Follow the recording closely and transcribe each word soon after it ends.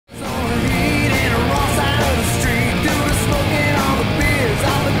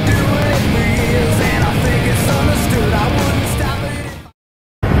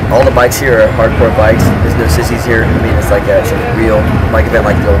all the bikes here are hardcore bikes. There's no sissies here. I mean, it's like it's a real bike event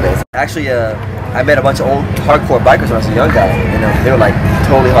like the old days. Actually, I met a bunch of old hardcore bikers when I was a young guy. You know, they were like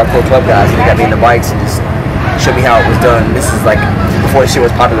totally hardcore club guys. And they got me into bikes and just showed me how it was done. This is like before this shit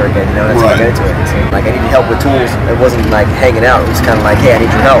was popular again. You know, that's how I got into it. So, like, I needed help with tools. It wasn't like hanging out. It was kind of like, hey, I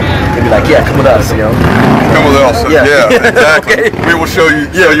need your help. They'd be like, yeah, come with us. You know. Come with us. Yeah, exactly. Okay. We will show you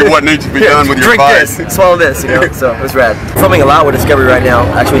what needs to be done with your bike. Drink this, swallow this, you know. So it was rad. Filming a lot with Discovery right now.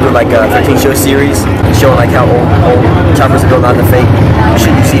 Actually, doing like a 13 show series, showing like how old choppers are built, not the fake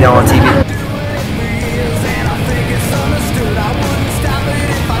shit you see now on TV.